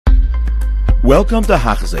Welcome to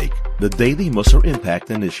Hachzik, the Daily Musar Impact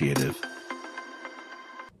Initiative.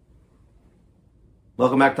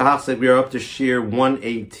 Welcome back to Hachzik. We are up to Shir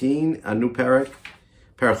 118, a new parak,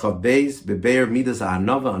 Parachav Beis, Bebeir Midas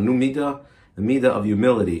Anova, a new midah, the midah of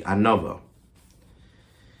humility, Anova.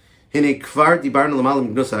 Hine Kvar Dibarnu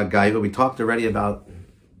L'malam Gnusa Gaiva. We talked already about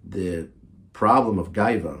the problem of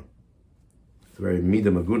Gaiva. It's a very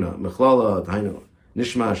midah maguna. Mechlala Tainu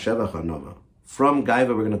Nishma Shevach Anova. From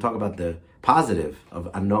Gaiva, we're going to talk about the positive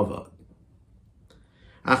of Anova.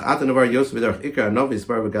 We're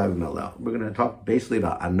going to talk basically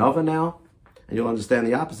about Anova now, and you'll understand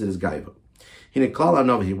the opposite is Gaiva.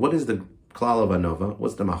 What is the klal of Anova?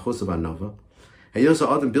 What's the machus of Anova?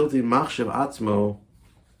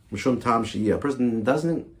 A person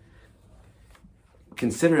doesn't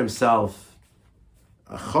consider himself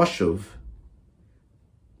a choshuv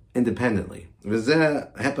independently. This is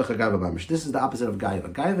the opposite of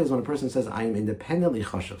Gaiva. Gaiva is when a person says, I am independently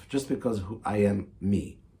choshuv, just because I am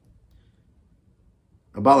me.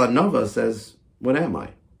 A Baal Anova says, what am I?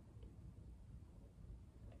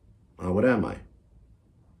 What am I?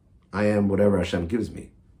 I am whatever Hashem gives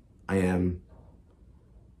me. I am.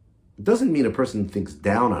 It doesn't mean a person thinks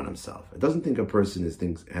down on himself. It doesn't think a person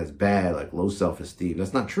has bad, like low self-esteem.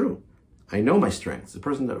 That's not true. I know my strengths. It's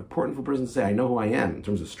important for a person to say, I know who I am in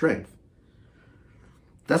terms of strength.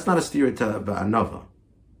 That's not a stereotype of Anova,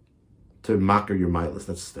 to mocker your milas.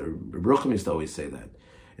 That's the Ruchim used to always say that.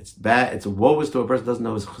 It's bad. It's a woe is to a person who doesn't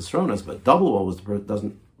know his chesronos, but double woe is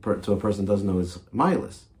to a person who doesn't know his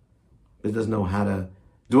milas. It doesn't know how to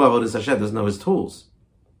do avodas Hashem. Doesn't know his tools.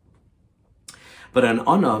 But an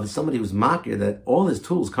Anav is somebody who's makir that all his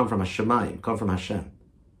tools come from Hashemayim, come from Hashem.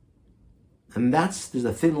 And there's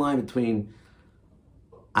a thin line between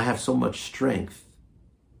I have so much strength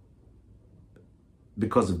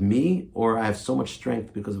because of me, or I have so much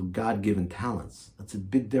strength because of God-given talents. That's a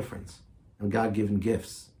big difference. And God-given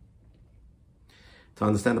gifts. To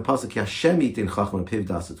understand the pasuk, Hashem yitin chachma piv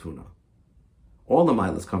dasatfuna. All the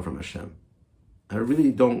milas come from Hashem. I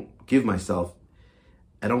really don't give myself.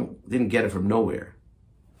 Didn't get it from nowhere.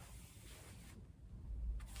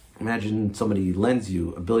 Imagine somebody lends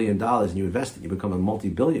you $1 billion and you invest it, you become a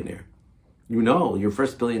multi-billionaire. You know your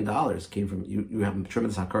first $1 billion came from you. You have a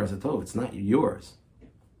tremendous hakaras hatov. It's not yours.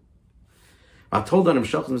 I told on him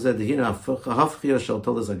so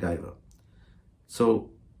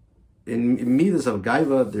in midas of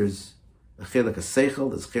gaiva, there's a chilek seichel,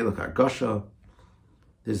 there's chilek argasha,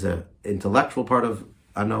 there's an intellectual part of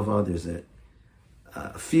anova, there's a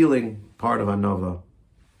feeling part of anova,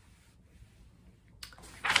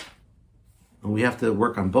 and we have to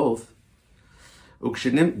work on both.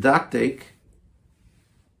 Ukshenim daktek.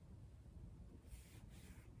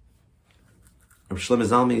 Shlomo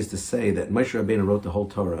Zalman used to say that Moshe Rabbeinu wrote the whole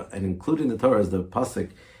Torah, and including the Torah is the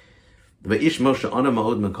pasuk, "Vaish Moshe ana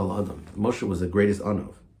ma'od mikol adam." Moshe was the greatest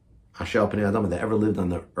anav, asher al pnei adam, that ever lived on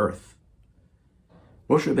the earth.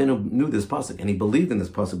 Moshe Rabbeinu knew this pasuk, and he believed in this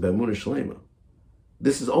pasuk be'emunah shlema.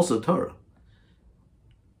 This is also Torah,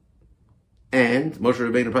 and Moshe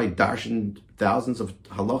Rabbeinu probably darshaned thousands of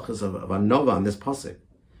halachas of anova on this pasuk,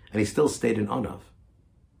 and he still stayed in anav.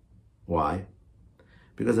 Why?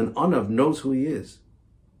 Because an Anav knows who he is.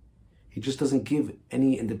 He just doesn't give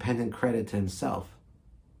any independent credit to himself.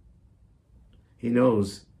 He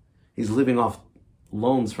knows he's living off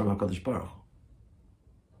loans from HaKadosh Baruch Hu.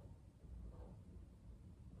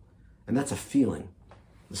 And that's a feeling.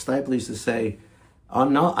 The Stipler used to say,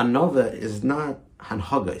 Anova is not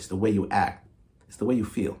hanhaga, it's the way you act. It's the way you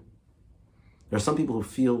feel. There are some people who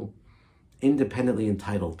feel independently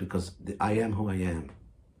entitled because I am who I am.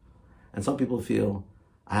 And some people feel,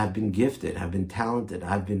 I have been gifted, I've been talented,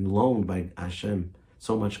 I've been loaned by Hashem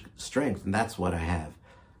so much strength, and that's what I have.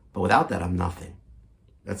 But without that, I'm nothing.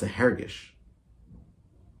 That's a hergish.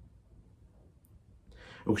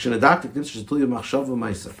 When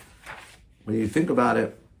you think about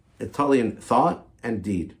it, it's totally in thought and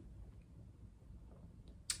deed.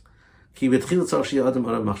 A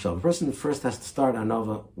person first has to start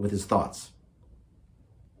anova with his thoughts,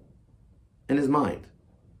 in his mind.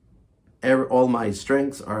 All my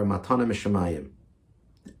strengths are matana mishamayim.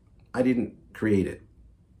 I didn't create it.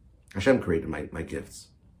 Hashem created my gifts.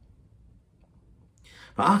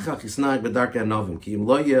 Then he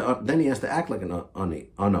has to act like an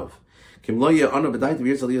anav.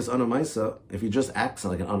 If he just acts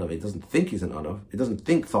like an anav, he doesn't think he's an anav. He doesn't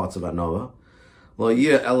think thoughts of anova.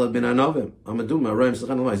 He's going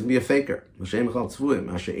to be a faker.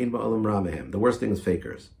 The worst thing is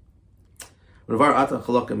fakers.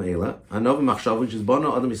 Anova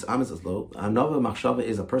machshava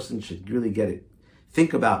is a person should really get it,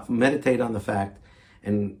 think about, meditate on the fact,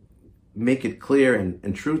 and make it clear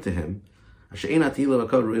and true to him.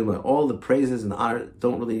 All the praises and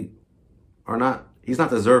the honor he's not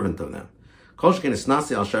deserving of them.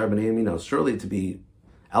 Surely to be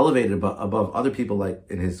elevated above other people like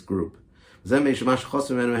in his group. Person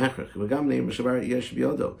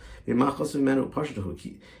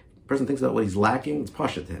thinks about what he's lacking, it's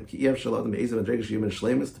pasha to him. To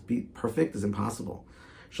be perfect is impossible.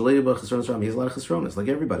 He has a lot of chesronos, like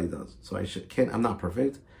everybody does. So I'm not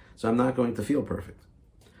perfect, so I'm not going to feel perfect.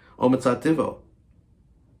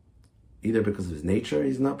 Either because of his nature,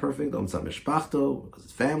 he's not perfect, because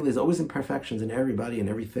his family, there's always imperfections in everybody and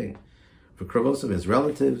everything. For kravos of his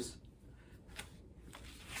relatives,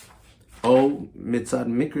 or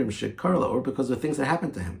because of things that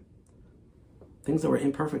happened to him. Things that were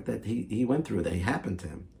imperfect that he went through, that happened to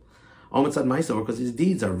him. Or because his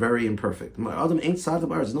deeds are very imperfect.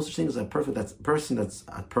 There's no such thing as a perfect person that's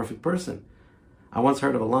a perfect person. I once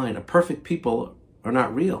heard of a line, perfect people are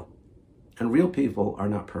not real, and real people are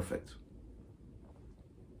not perfect.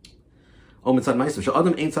 Person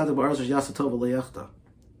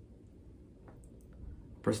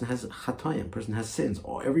has chatoyim, person has sins.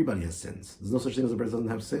 Everybody has sins. There's no such thing as a person doesn't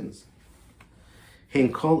have sins.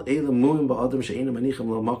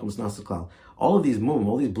 All of these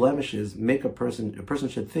all these blemishes make a person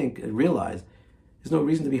should think and realize there's no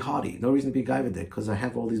reason to be haughty, no reason to be gaivadik, because I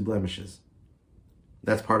have all these blemishes.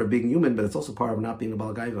 That's part of being human, but it's also part of not being a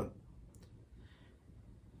bal gaiva.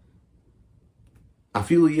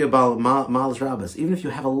 Even if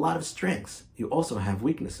you have a lot of strengths, you also have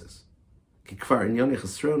weaknesses. The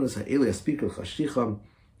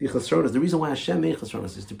reason why Hashem made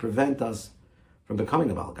chesronos is to prevent us from becoming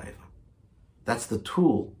a bal gaiva. That's the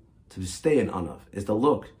tool to stay in anav, is to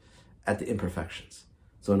look at the imperfections.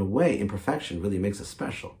 So in a way, imperfection really makes us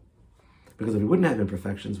special. Because if we wouldn't have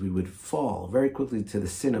imperfections, we would fall very quickly to the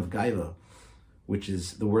sin of gaiva, which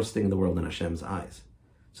is the worst thing in the world in Hashem's eyes.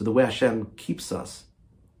 So the way Hashem keeps us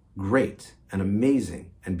great and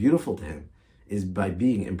amazing and beautiful to Him is by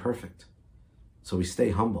being imperfect. So we stay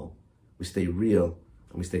humble, we stay real,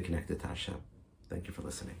 and we stay connected to Hashem. Thank you for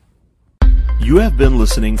listening. You have been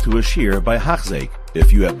listening to a shir by Hachzeik.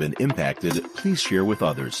 If you have been impacted, please share with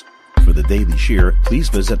others. For the daily shir, please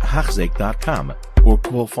visit Hachzeik.com or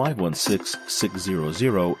call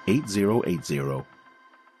 516-600-8080.